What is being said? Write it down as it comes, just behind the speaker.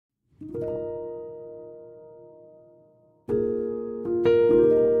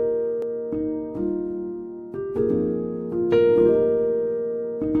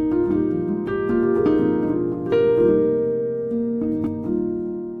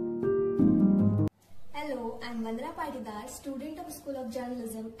Hello, I'm Vandana Patidar, student of School of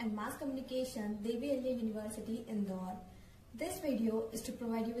Journalism and Mass Communication, DAVV University, Indore. This video is to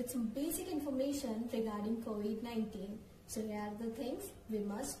provide you with some basic information regarding COVID-19. So here are the things we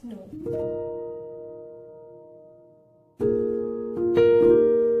must know.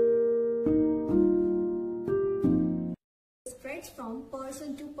 It spreads from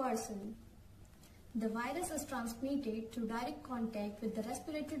person to person. The virus is transmitted through direct contact with the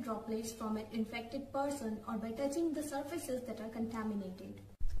respiratory droplets from an infected person or by touching the surfaces that are contaminated.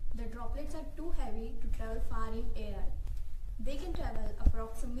 The droplets are too heavy to travel far in air. They can travel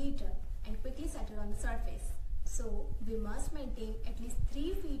approximately a meter and quickly settle on the surface. So, we must maintain at least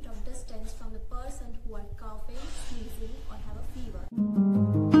 3 feet of distance from the person who are coughing, sneezing or have a fever.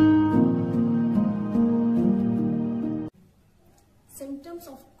 Symptoms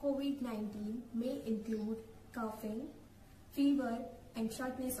of COVID-19 may include coughing, fever and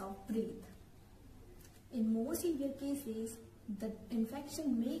shortness of breath. In more severe cases, the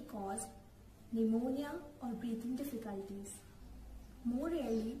infection may cause pneumonia or breathing difficulties. More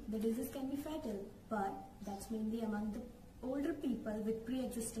rarely, the disease can be fatal, but that's mainly among the older people with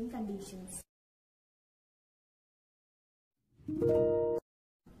pre-existing conditions.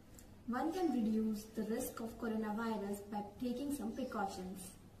 One can reduce the risk of coronavirus by taking some precautions.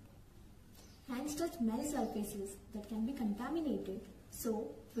 Hands touch many surfaces that can be contaminated,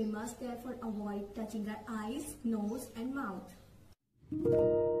 so we must therefore avoid touching our eyes, nose and mouth.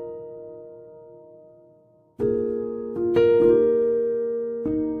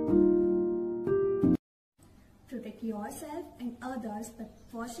 Protect yourself and others by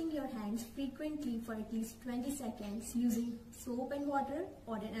washing your hands frequently for at least 20 seconds using soap and water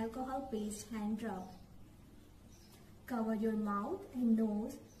or an alcohol-based hand rub. Cover your mouth and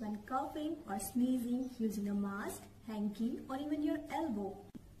nose when coughing or sneezing using a mask, hanky or even your elbow.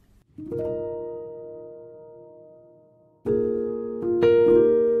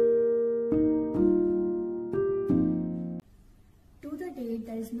 To the date,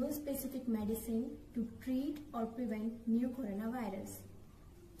 there is no specific medicine to treat or prevent new coronavirus.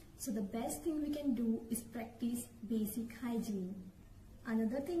 So the best thing we can do is practice basic hygiene.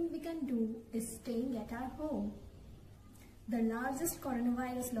 Another thing we can do is staying at our home. The largest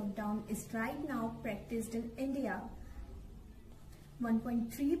coronavirus lockdown is right now practiced in India.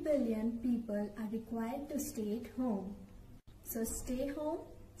 1.3 billion people are required to stay at home. So stay home,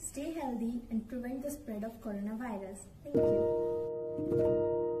 stay healthy and prevent the spread of coronavirus. Thank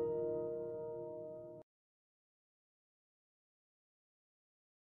you.